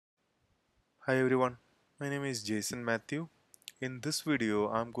Hi everyone, my name is Jaison Mathew. In this video,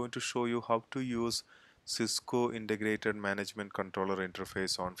 I'm going to show you how to use Cisco Integrated Management Controller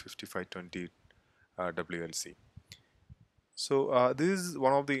interface on 5520 WLC. This is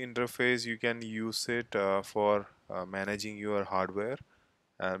one of the interface. You can use it for managing your hardware,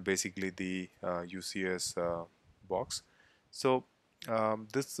 basically the UCS box. So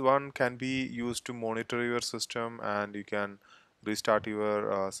this one can be used to monitor your system, and you can restart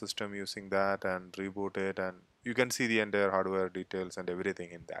your system using that and reboot it, and you can see the entire hardware details and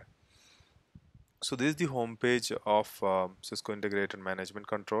everything in that. So this is the home page of Cisco Integrated Management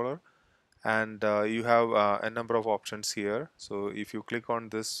Controller, and you have a number of options here. So if you click on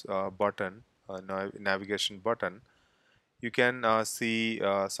this button, navigation button, you can see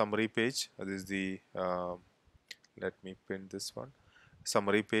summary page. This is the let me print this one,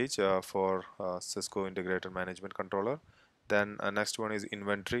 summary page for Cisco Integrated Management Controller. Then next one is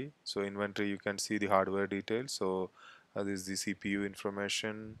inventory. So inventory, you can see the hardware details. So this is the CPU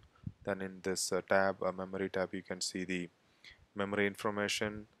information. Then in this tab, memory tab, you can see the memory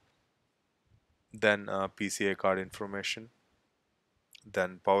information. Then PCI card information.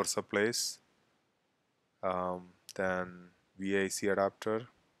 Then power supplies. Then VIC adapter,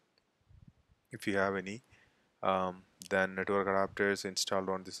 if you have any. Then network adapters installed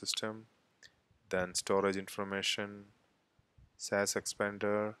on the system. Then storage information, SAS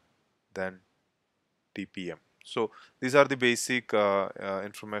expander, then TPM. So these are the basic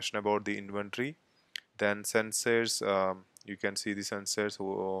information about the inventory. Then sensors, you can see the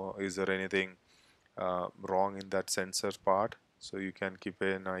sensors. Is there anything wrong in that sensor part? So you can keep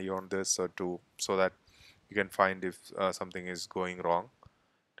an eye on this so that you can find if something is going wrong.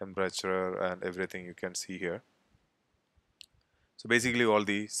 Temperature and everything you can see here. So basically all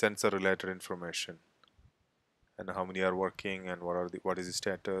the sensor related information, and how many are working, and what is the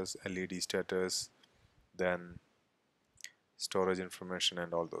status, LED status, then storage information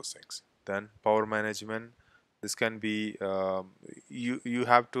and all those things. Then power management, this can be you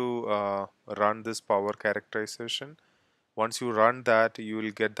have to run this power characterization. Once you run that, you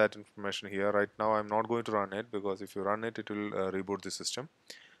will get that information here. Right now I'm not going to run it, because if you run it, it will reboot the system.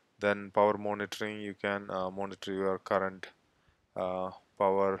 Then power monitoring, you can monitor your current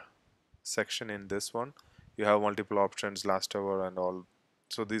power section. In this one you have multiple options, last hour and all.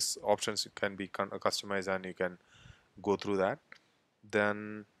 So these options can be customized, and you can go through that.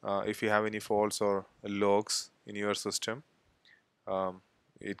 Then if you have any faults or logs in your system, um,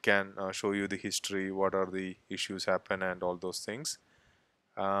 it can show you the history, what are the issues happen and all those things.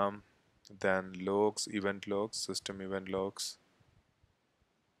 um, then logs, event logs, system event logs,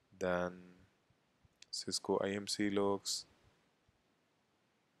 then Cisco IMC logs,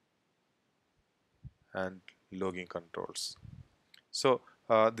 and logging controls. So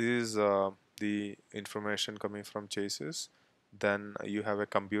this is the information coming from chases. Then you have a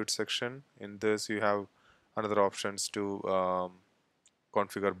compute section. In this you have another options to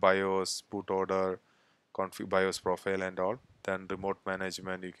configure BIOS, boot order, configure BIOS profile and all. Then remote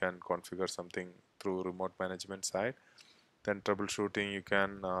management, you can configure something through remote management side. Then troubleshooting, you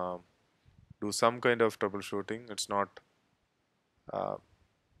can do some kind of troubleshooting. Uh,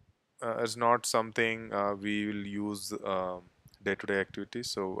 it's not something we will use day-to-day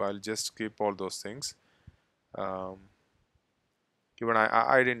activities, so I'll just skip all those things. um, Even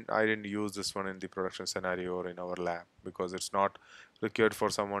I didn't use this one in the production scenario or in our lab, because it's not required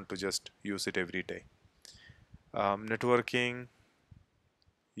for someone to just use it every day. Networking,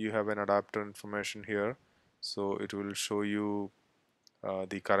 you have an adapter information here, so it will show you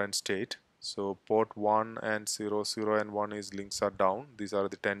the current state. So port 1 and 0, 0 and 1 is links are down. These are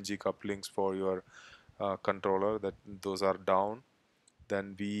the 10G couplings for your controller, that those are down.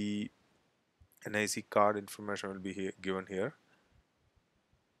 Then NIC card information will be given here.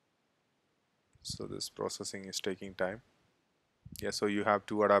 So this processing is taking time. Yeah, so you have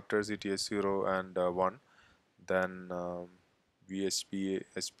two adapters, ETS 0 and 1. Then VSPA,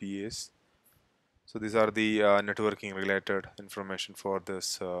 SPAs. So these are the networking related information for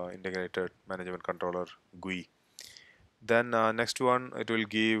this integrated management controller GUI. Then next one, it will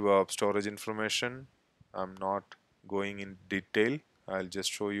give storage information. I'm not going in detail. I'll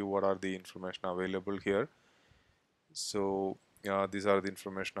just show you what are the information available here. So these are the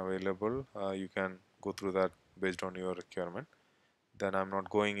information available. You can go through that based on your requirement. Then I'm not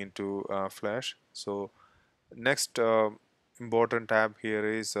going into flash. So next important tab here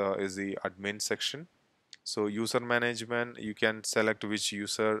is the admin section. So user management, you can select which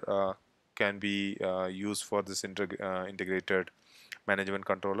user can be used for this integrated management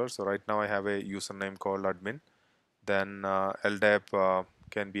controller. So right now I have a username called admin. Then LDAP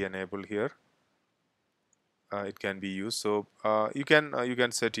can be enabled here. it can be used. So you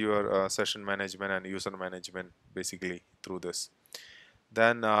can set your session management and user management basically through this.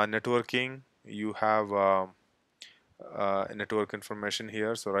 Then networking, you have network information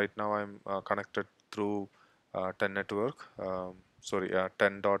here. So right now I'm connected through 10 network, sorry,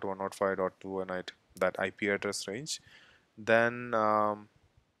 10.105.2 and that IP address range. Then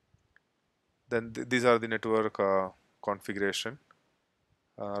these are the network configuration.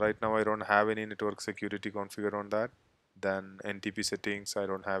 Right now I don't have any network security configured on that. Then NTP settings, I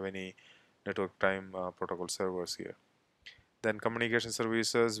don't have any network time protocol servers here. Then communication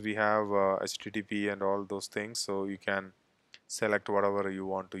services, we have HTTP and all those things, so you can select whatever you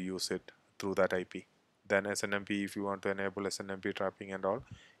want to use it through that IP. Then SNMP, if you want to enable SNMP trapping and all,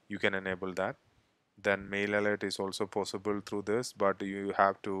 you can enable that. Then mail alert is also possible through this, but you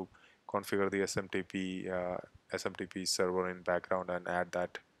have to configure the SMTP server in background and add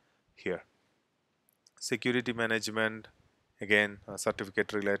that here. Security management, again,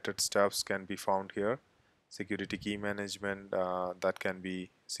 certificate related stuffs can be found here. Security key management, that can be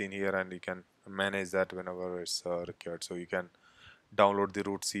seen here, and you can manage that whenever it's required. So you can download the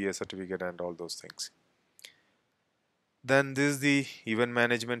root CA certificate and all those things. Then this is the event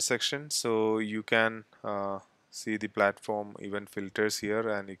management section. So you can see the platform event filters here,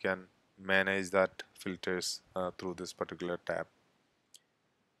 and you can manage that filters through this particular tab.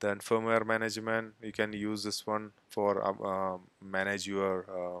 Then firmware management, you can use this one for manage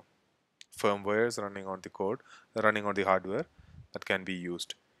your firmwares running on the code, running on the hardware, that can be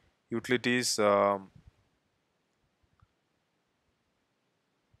used. Utilities,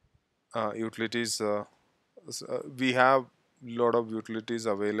 utilities, we have lot of utilities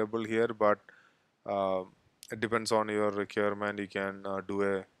available here, but uh, it depends on your requirement. You can do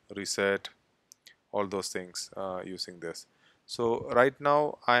a reset, all those things using this. So right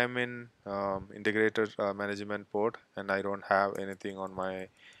now I am in integrated management port, and I don't have anything on my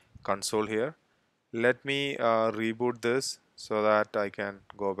console here. Let me reboot this so that I can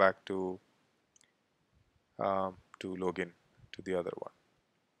go back to login to the other one.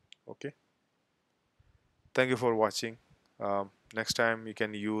 Okay, thank you for watching. Next time you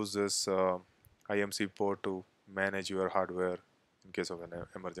can use this IMC port to manage your hardware in case of an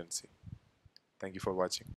emergency. Thank you for watching.